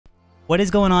What is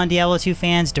going on, Diablo 2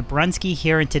 fans? Dabrunski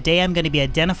here, and today I'm going to be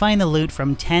identifying the loot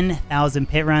from 10,000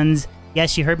 pit runs.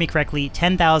 Yes, you heard me correctly,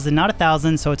 10,000, not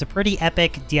 1,000, so it's a pretty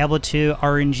epic Diablo 2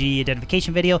 RNG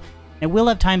identification video. It will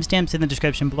have timestamps in the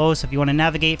description below, so if you want to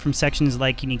navigate from sections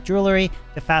like unique jewelry,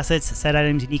 to facets, set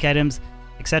items, unique items,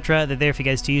 etc., they're there for you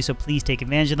guys to use, so please take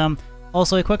advantage of them.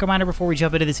 Also, a quick reminder before we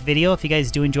jump into this video, if you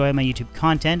guys do enjoy my YouTube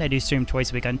content, I do stream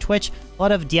twice a week on Twitch, a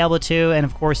lot of Diablo 2 and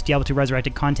of course Diablo 2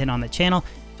 Resurrected content on the channel.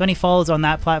 So any follows on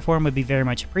that platform would be very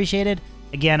much appreciated.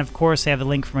 Again, of course, I have a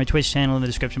link for my Twitch channel in the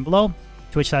description below,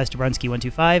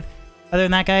 twitch.com/Dabrunski125. Other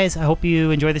than that, guys, I hope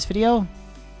you enjoy this video.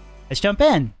 Let's jump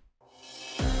in.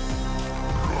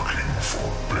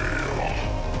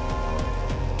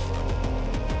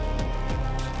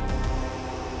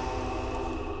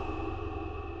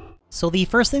 So the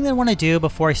first thing that I want to do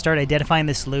before I start identifying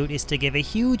this loot is to give a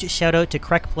huge shout out to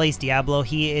Crec Plays Diablo.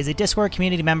 He is a Discord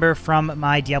community member from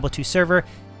my Diablo 2 server,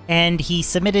 and he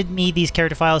submitted me these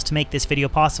character files to make this video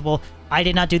possible. I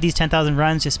did not do these 10,000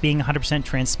 runs, just being 100%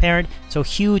 transparent, so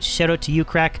huge shout out to you,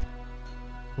 Crec.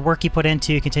 The work you put in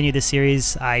to continue this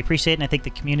series, I appreciate it, and I think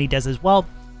the community does as well.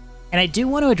 And I do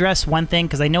want to address one thing,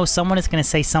 because I know someone is going to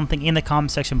say something in the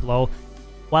comment section below.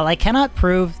 While I cannot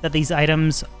prove that these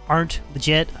items aren't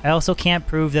legit, I also can't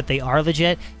prove that they are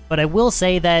legit, but I will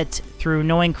say that through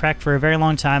knowing Crec for a very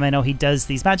long time, I know he does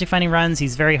these magic finding runs,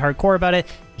 he's very hardcore about it.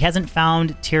 He hasn't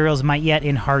found Tyrell's Might yet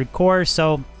in hardcore,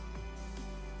 so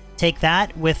take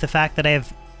that with the fact that I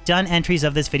have done entries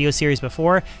of this video series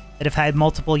before that have had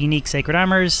multiple unique sacred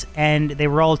armors, and they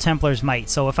were all Templar's Might.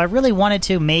 So if I really wanted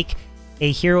to make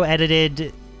a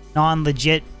hero-edited,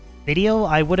 non-legit video,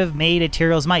 I would have made a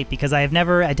Tyrell's Might, because I have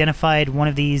never identified one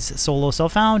of these solo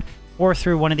self-found or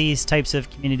through one of these types of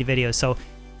community videos. So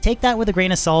take that with a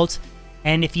grain of salt,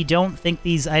 and if you don't think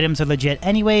these items are legit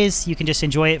anyways, you can just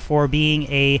enjoy it for being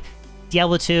a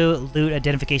Diablo 2 loot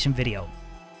identification video.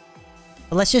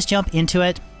 But let's just jump into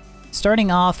it.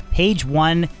 Starting off, page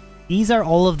 1, these are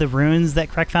all of the runes that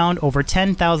Crec found over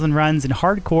 10,000 runs in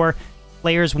hardcore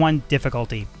Players 1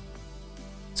 difficulty.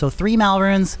 So 3 Mal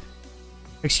runes,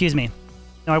 excuse me,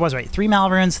 no, I was right. 3 Mal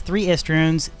runes, 3 Ist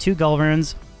runes, 2 Gull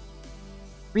runes,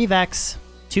 3 Vex,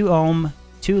 2 Ohm,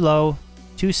 2 Low,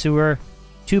 2 Sewer,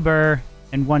 2 Burr,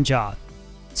 and 1 Jaw.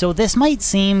 So this might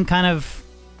seem kind of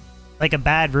like a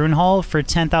bad rune haul for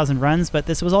 10,000 runs, but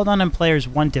this was all done in Players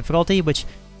 1 difficulty, which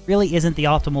really isn't the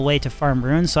optimal way to farm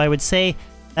runes, so I would say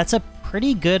that's a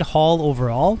pretty good haul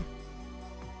overall.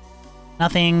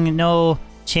 Nothing, no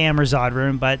Cham or Zod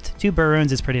rune, but 2 Burr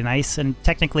runes is pretty nice, and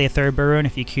technically a 3rd Burr rune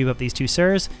if you cube up these 2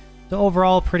 Sirs. So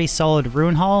overall, pretty solid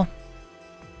rune haul.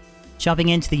 Jumping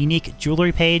into the unique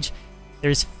jewelry page,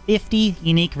 there's 50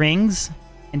 unique rings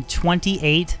and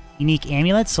 28 unique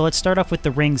amulets. So let's start off with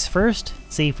the rings first,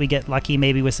 see if we get lucky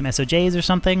maybe with some SOJs or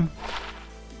something.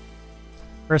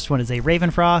 First one is a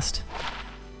Ravenfrost,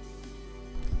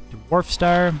 Dwarf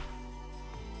Star,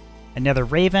 another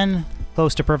Raven,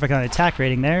 close to perfect on attack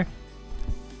rating there.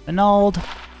 Annulled,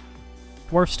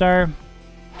 Dwarf Star,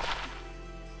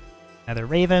 another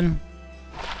Raven,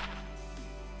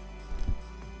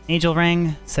 Angel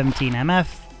Ring, 17 MF,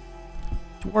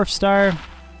 Dwarf Star,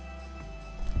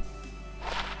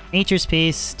 Nature's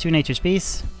Piece, 2 Nature's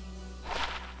Piece,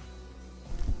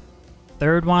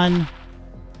 3rd one,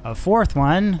 a 4th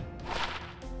one,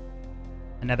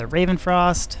 another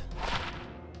Ravenfrost,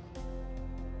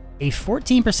 a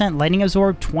 14% Lightning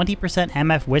Absorb, 20%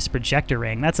 MF Wisp Projector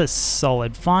Ring. That's a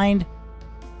solid find.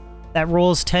 That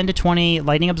rolls 10 to 20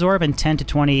 Lightning Absorb and 10 to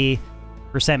 20%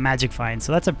 Magic Find.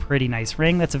 So that's a pretty nice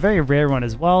ring. That's a very rare one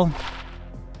as well.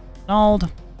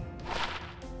 Annulled.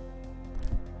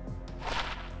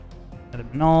 Another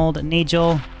Annulled.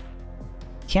 Nagel.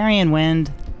 Carrion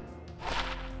Wind.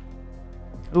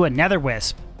 Ooh, another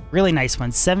Wisp. Really nice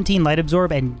one. 17 Light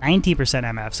Absorb and 90%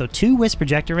 MF. So 2 Wisp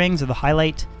Projector Rings are the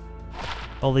highlight.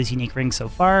 All these unique rings so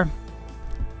far.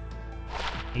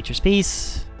 Nature's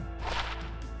Piece.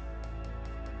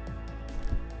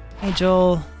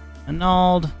 Angel.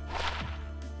 Annulled.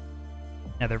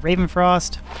 Another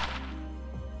Ravenfrost.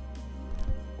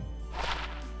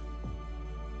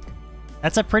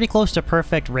 That's a pretty close to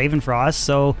perfect Ravenfrost,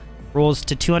 so rolls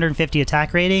to 250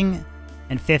 attack rating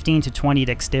and 15 to 20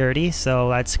 dexterity, so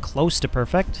that's close to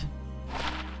perfect.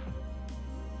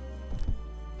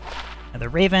 Another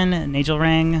Raven, an Angel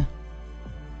Ring.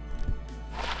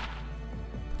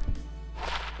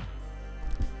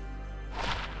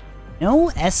 No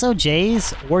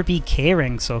SOJs or BK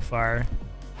rings so far.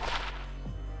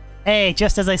 Hey,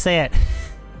 just as I say it.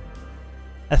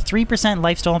 A 3%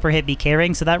 lifesteal per hit BK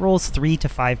ring, so that rolls 3 to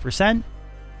 5%.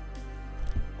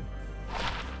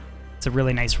 It's a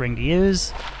really nice ring to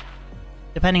use.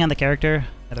 depending on the character.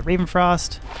 Another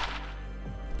Ravenfrost.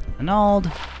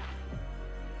 Annulled.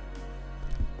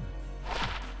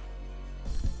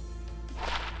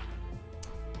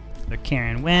 Another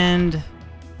Carrion Wind.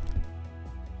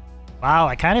 Wow,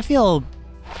 I kind of feel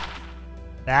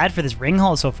bad for this ring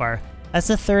haul so far. That's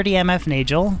a 30 MF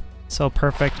Nagel, so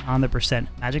perfect on the percent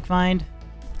Magic Find.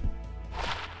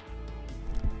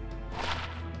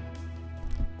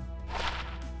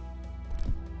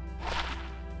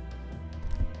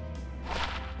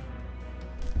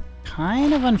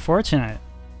 Kind of unfortunate.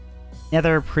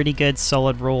 Another pretty good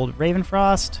solid rolled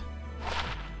Ravenfrost.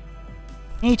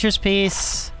 Nature's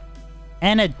Piece.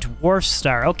 And a Dwarf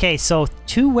Star. Okay, so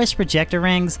 2 Wisp Projector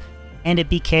Rings and a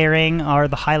BK Ring are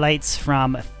the highlights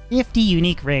from 50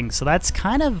 unique rings. So that's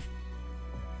kind of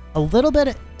a little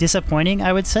bit disappointing,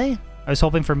 I would say. I was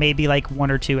hoping for maybe like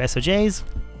 1 or 2 SOJs.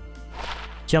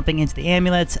 Jumping into the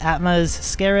amulets, Atma's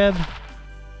Scarab.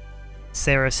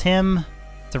 Sarah's Hymn.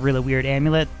 It's a really weird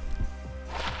amulet.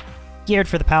 Geared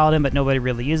for the Paladin, but nobody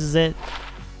really uses it.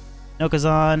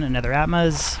 Nokazon, another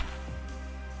Atma's.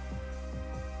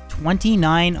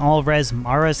 29 all-res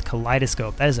Mara's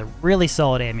Kaleidoscope. That is a really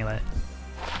solid amulet.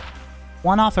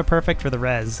 1 off a perfect for the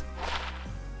res.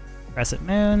 Crescent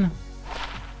Moon.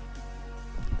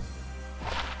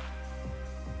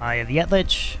 Eye of the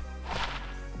Etlich.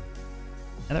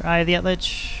 Another Eye of the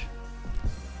Etlich.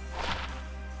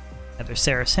 Another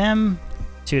Sarah's Hymn.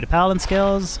 2 to Paladin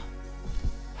skills.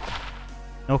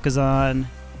 Nokazon.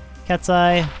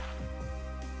 Ketzai.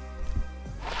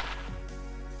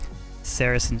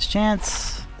 Saracen's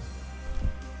Chance.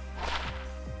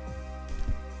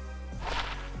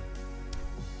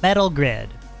 Metal Grid.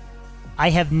 I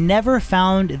have never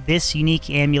found this unique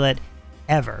amulet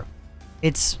ever.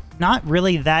 It's not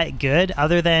really that good,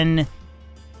 other than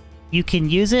you can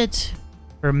use it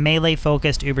for melee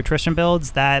focused Uber Tristram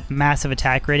builds. That massive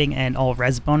attack rating and all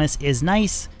res bonus is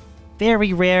nice.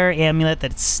 Very rare amulet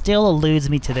that still eludes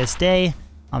me to this day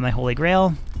on my Holy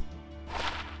Grail.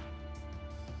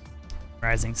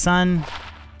 Rising Sun.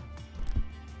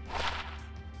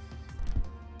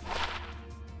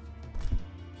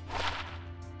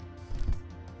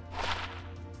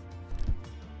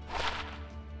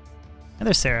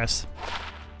 Another Saris.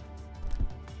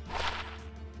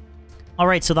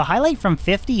 Alright, so the highlight from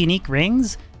 50 unique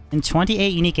rings and 28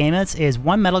 unique amulets is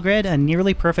 1 Metal Grid, a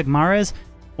nearly perfect Mara's,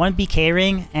 1 BK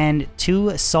ring, and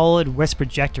 2 solid Wisp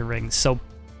Projector rings. So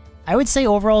I would say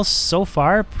overall so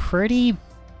far pretty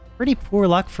poor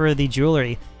luck for the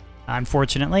jewelry,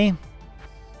 unfortunately.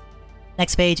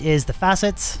 Next page is the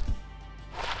Facets.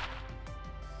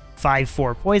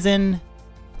 5/4 Poison.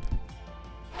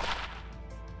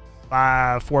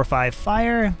 4/5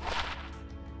 Fire.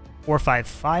 4/5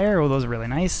 Fire. Oh, those are really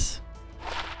nice.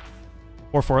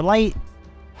 4/4 Light.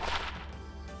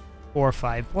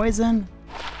 4/5 Poison.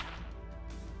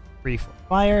 3/4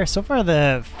 Fire. So far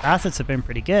the Facets have been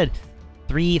pretty good.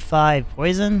 3/5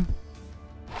 Poison.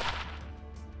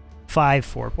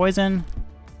 5/4 Poison.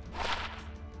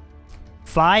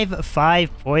 5/5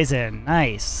 Poison.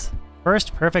 Nice.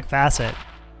 First perfect Facet.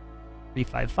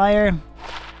 3/5 Fire.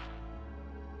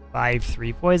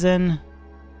 5/3 Poison.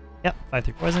 Yep,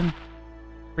 5/3 Poison.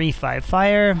 3/5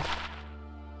 Fire.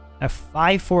 A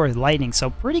 5/4 Lightning, so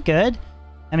pretty good.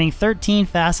 I mean, 13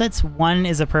 Facets. 1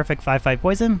 is a perfect 5/5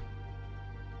 Poison.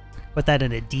 Put that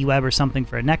in a D-Web or something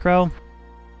for a Necro.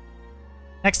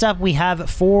 Next up, we have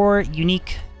 4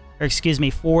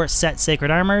 set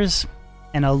Sacred Armors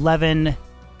and 11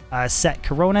 set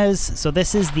Coronas. So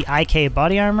this is the IK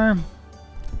Body Armor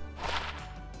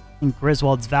and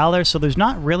Griswold's Valor. So there's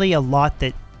not really a lot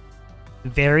that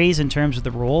varies in terms of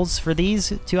the rolls for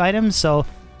these 2 items. So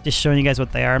just showing you guys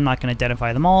what they are. I'm not going to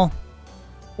identify them all.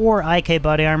 4 IK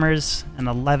Body Armors and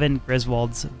 11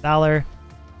 Griswold's Valor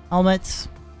helmets.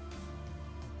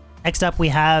 Next up we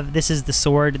have, this is the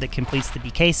sword that completes the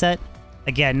BK set.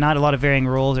 Again, not a lot of varying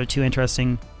rolls or too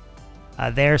interesting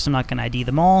there, so I'm not going to ID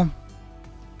them all.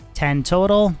 10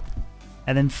 total.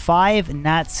 And then 5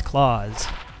 Nat's Claws.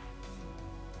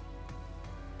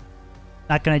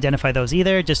 Not going to identify those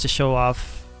either, just to show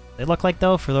off what they look like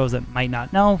though, for those that might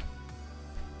not know.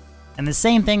 And the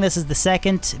same thing, this is the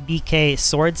second BK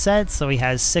sword set, so he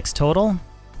has 6 total.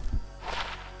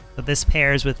 So this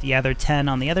pairs with the other 10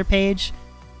 on the other page.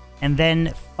 And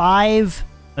then 5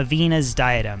 Mavina's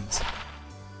Diadems.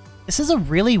 This is a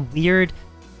really weird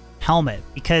helmet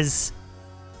because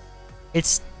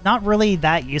it's not really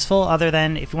that useful other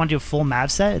than if you want to do a full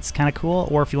Mav set, it's kind of cool.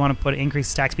 Or if you want to put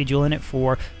increased attack speed jewel in it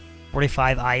for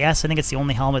 45 IS. I think it's the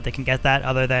only helmet that can get that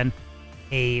other than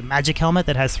a magic helmet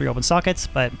that has 3 open sockets.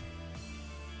 But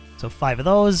so 5 of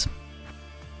those.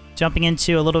 jumping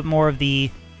into a little bit more of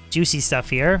the juicy stuff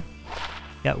here.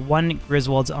 Got 1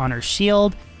 Griswold's Honor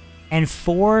Shield and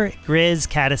 4 Grizz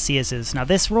Catasiuses. Now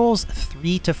this rolls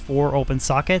 3 to 4 open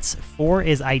sockets. 4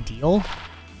 is ideal.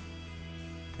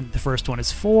 And the first one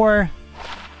is 4,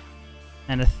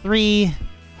 and a 3,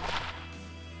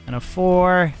 and a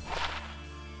 4,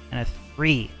 and a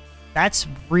 3. That's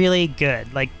really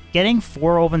good. Like, getting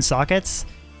 4 open sockets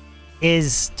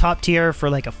is top tier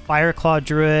for like a Fireclaw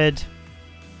Druid,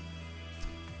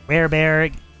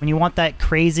 Werebear. When you want that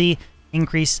crazy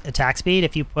increased attack speed,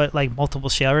 if you put like multiple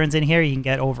Shale Runes in here, you can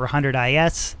get over 100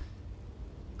 IS.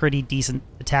 Pretty decent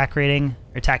attack rating,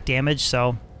 or attack damage,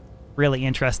 so really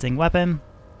interesting weapon.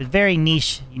 But very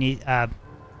niche,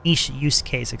 niche use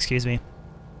case, excuse me.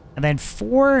 And then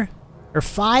 5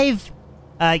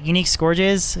 unique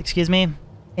Scourges, excuse me,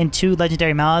 and 2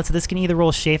 legendary mallets. So this can either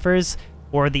roll Schaefer's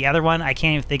or the other one. I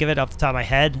can't even think of it off the top of my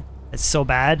head. It's so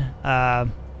bad.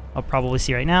 I'll probably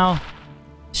see right now.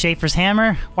 Schaefer's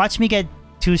Hammer. Watch me get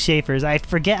 2 Schaefer's. I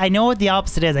forget. I know what the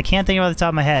opposite is. I can't think of it off the top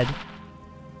of my head.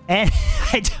 And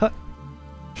I don't...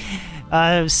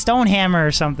 Stone Hammer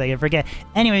or something. I forget.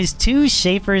 Anyways, 2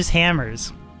 Schaefer's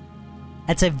Hammers.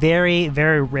 That's a very,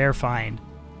 very rare find.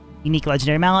 Unique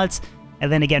legendary mallets.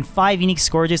 And then again, 5 unique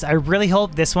Scourges. I really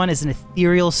hope this one is an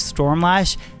Ethereal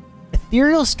Stormlash.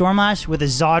 Ethereal Stormlash with a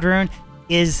Zod rune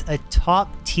is a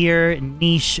top tier,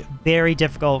 niche, very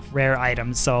difficult, rare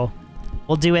item. So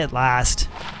we'll do it last.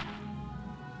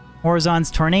 Horizon's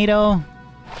Tornado.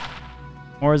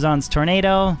 Horizon's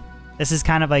Tornado. This is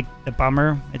kind of like the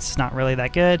bummer. It's not really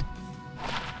that good.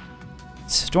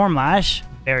 Stormlash.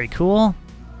 Very cool.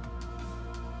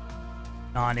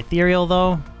 Non-ethereal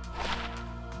though.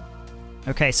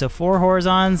 Okay, so 4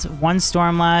 Horizons, 1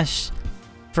 Stormlash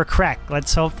for Crec.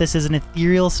 Let's hope this is an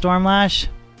Ethereal Stormlash.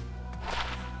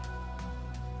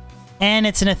 And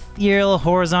it's an Ethereal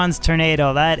Horizons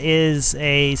Tornado. That is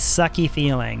a sucky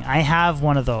feeling. I have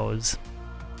one of those.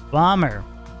 Bummer.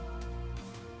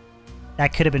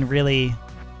 That could have been really,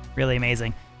 really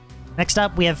amazing. Next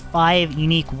up, we have 5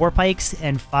 unique Warpikes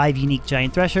and 5 unique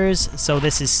Giant Threshers. So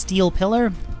this is Steel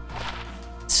Pillar,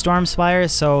 Stormspire,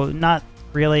 so not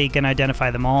really going to identify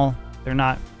them all. They're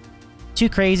not too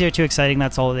crazy or too exciting.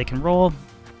 That's all they can roll.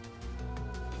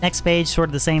 Next page, sort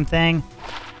of the same thing.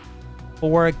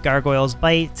 4 Gargoyle's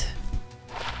Bite,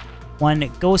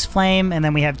 1 Ghost Flame, and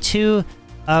then we have 2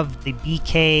 of the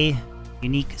BK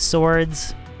unique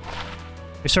swords.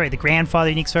 Or sorry, the Grandfather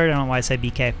unique sword. I don't know why I said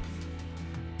BK.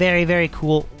 Very, very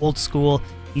cool, old school,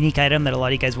 unique item that a lot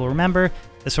of you guys will remember.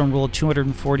 This one rolled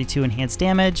 242 enhanced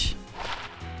damage.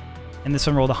 And this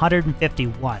one rolled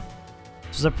 151. So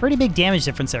there's a pretty big damage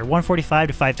difference there. 145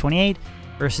 to 528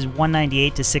 versus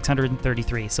 198 to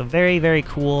 633. So very, very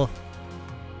cool,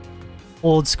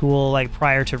 old school, like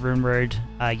prior to Runeword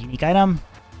unique item.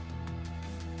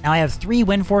 Now I have 3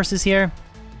 Wind Forces here.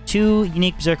 2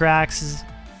 unique Berserker Axes,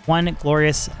 1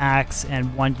 Glorious Axe,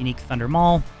 and 1 unique Thunder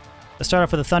Maul. Let's start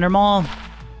off with the Thunder Maul.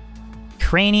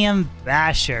 Cranium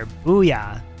Basher.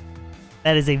 Booyah.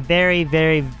 That is a very,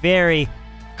 very, very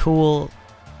cool,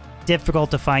 difficult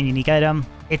to find unique item.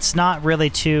 It's not really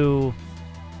too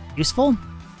useful.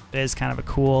 It is kind of a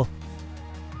cool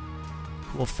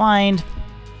find.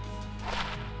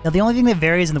 Now the only thing that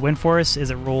varies in the Wind Force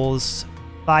is it rolls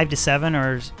 5 to 7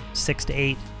 or 6 to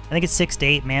 8. I think it's 6 to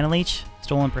 8 mana leech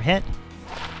stolen per hit.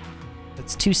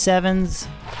 It's 2 7s.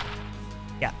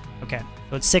 Yeah, okay.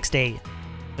 So it's 6 to 8.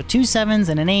 So 2 7s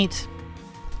and an 8.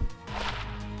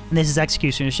 And this is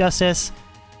Executioner's Justice.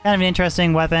 Kind of an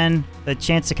interesting weapon. The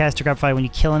chance to cast Decrepify when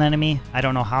you kill an enemy. I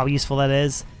don't know how useful that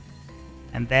is.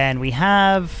 And then we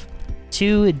have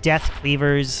 2 Death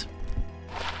Cleavers.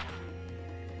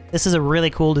 This is a really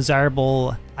cool,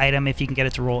 desirable item if you can get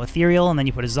it to roll Ethereal, and then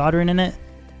you put a Zod rune in it.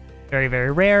 Very,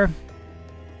 very rare.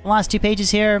 The last 2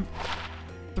 pages here.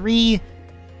 3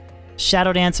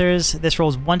 Shadow Dancers. This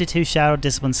rolls 1 to 2 Shadow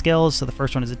Discipline skills. So the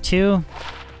first one is a 2.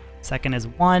 Second is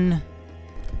 1.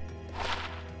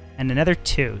 And another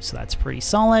 2, so that's pretty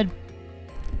solid.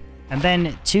 And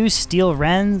then 2 Steel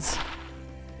Wrens,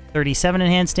 37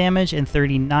 enhanced damage and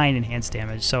 39 enhanced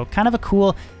damage. So kind of a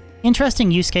cool, interesting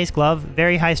use case glove.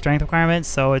 Very high strength requirements,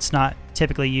 so it's not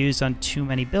typically used on too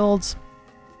many builds.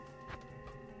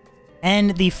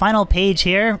 And the final page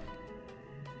here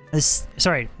is,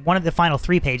 sorry, one of the final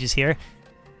 3 pages here.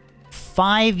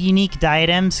 5 unique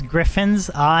diadems,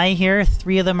 Griffin's Eye here.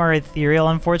 3 of them are ethereal,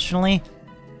 unfortunately.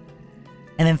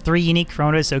 And then 3 unique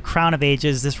Coronas, so Crown of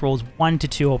Ages. This rolls 1 to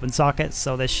 2 open sockets,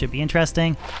 so this should be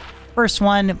interesting. First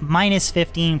one, minus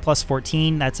 15 plus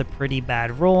 14. That's a pretty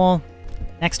bad roll.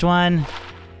 Next one,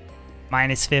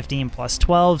 minus 15 plus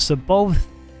 12. So both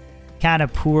kind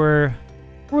of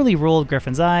poorly rolled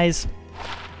Griffin's Eyes.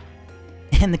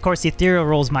 And of course the Ethereal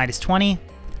rolls -20,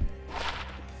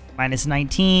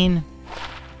 -19,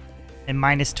 and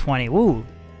 -20. Ooh,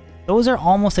 those are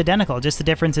almost identical, just the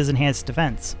difference is enhanced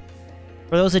defense.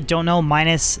 For those that don't know,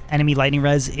 minus enemy lightning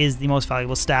res is the most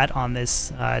valuable stat on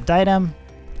this diadem.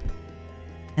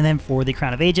 And then for the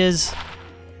Crown of Ages,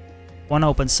 1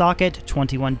 open socket,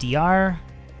 21 DR.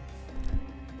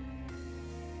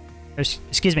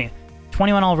 Excuse me,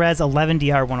 21 all res, 11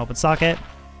 DR, 1 open socket.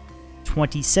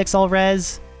 26 all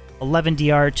res, 11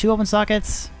 DR, 2 open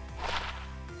sockets.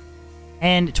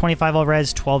 And 25 all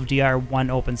res, 12 DR, 1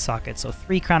 open socket. So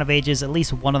 3 Crown of Ages, at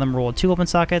least one of them rolled 2 open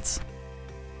sockets.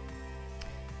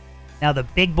 Now the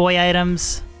big boy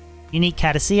items, unique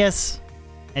Caduceus,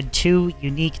 and 2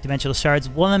 unique dimensional shards.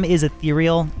 One of them is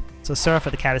ethereal, so start off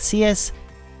with the Caduceus.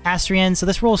 Astrian, so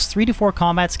this rolls 3 to 4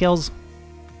 combat skills.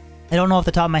 I don't know off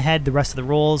the top of my head the rest of the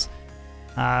rolls,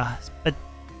 but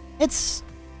it's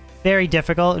very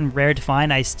difficult and rare to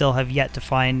find. I still have yet to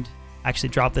find, actually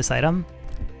drop this item.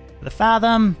 For the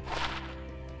Fathom,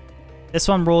 this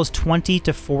one rolls 20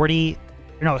 to 40,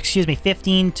 no, excuse me,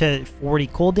 15 to 40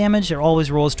 cold damage. It always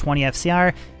rolls 20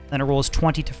 FCR, then it rolls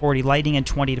 20 to 40 lightning and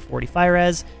 20 to 40 fire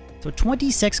res. So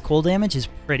 26 cold damage is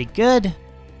pretty good,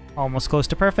 almost close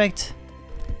to perfect.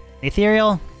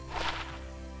 Ethereal,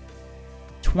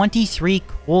 23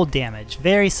 cold damage,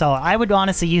 very solid. I would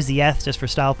honestly use the Eth just for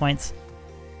style points.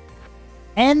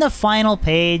 And the final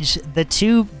page, the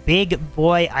 2 big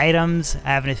boy items. I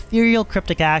have an Ethereal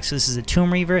Cryptic Axe, so this is a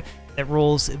Tomb Reaver that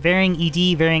rolls varying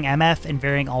ED, varying MF, and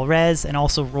varying all res, and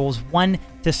also rolls 1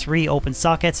 to 3 open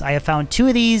sockets. I have found 2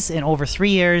 of these in over 3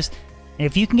 years. And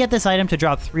if you can get this item to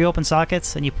drop 3 open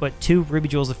sockets, and you put 2 Ruby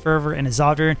Jewels of Fervor and a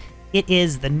Zodrun, it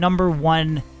is the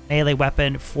 #1 melee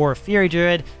weapon for Fury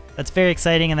Druid. That's very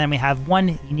exciting. And then we have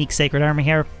 1 unique Sacred Armor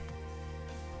here.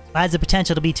 It has the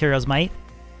potential to be Tyrael's Might.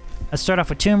 Let's start off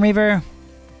with Tomb Reaver.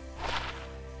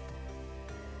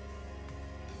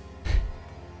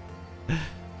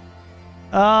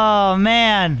 Oh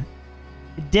man,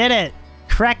 did it.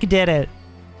 Crec did it.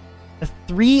 A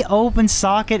 3 open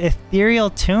socket Ethereal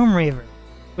Tomb Reaver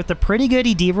with a pretty good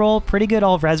ED roll, pretty good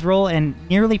all res roll, and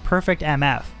nearly perfect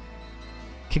MF.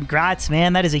 Congrats,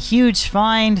 man. That is a huge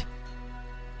find.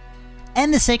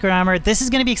 And the Sacred Armor. This is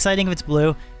going to be exciting if it's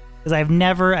blue, because I've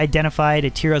never identified a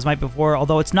Tyrael's Might before.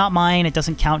 Although it's not mine, it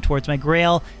doesn't count towards my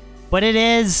Grail, but it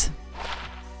is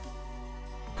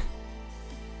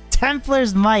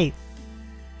Templar's Might.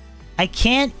 I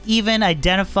can't even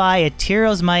identify a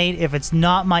Tyrael's Might if it's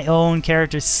not my own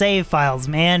character's save files,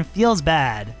 man. Feels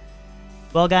bad.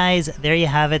 Well, guys, there you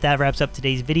have it. That wraps up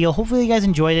today's video. Hopefully you guys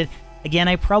enjoyed it. Again,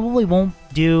 I probably won't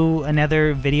do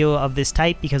another video of this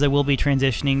type because I will be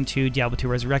transitioning to Diablo 2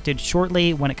 Resurrected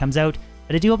shortly when it comes out.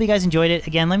 But I do hope you guys enjoyed it.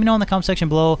 Again, let me know in the comment section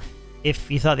below if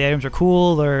you thought the items were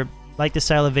cool or liked this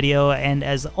style of video. And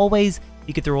as always,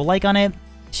 you could throw a like on it,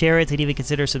 share it, and even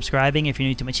consider subscribing if you're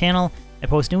new to my channel. I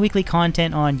post new weekly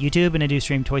content on YouTube, and I do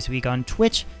stream twice a week on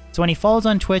Twitch. So any follows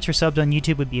on Twitch or subs on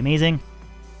YouTube would be amazing.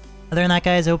 Other than that,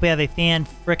 guys, I hope you have a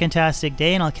fan-frickin-tastic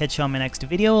day, and I'll catch you on my next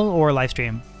video or live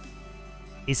stream.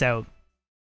 Peace out.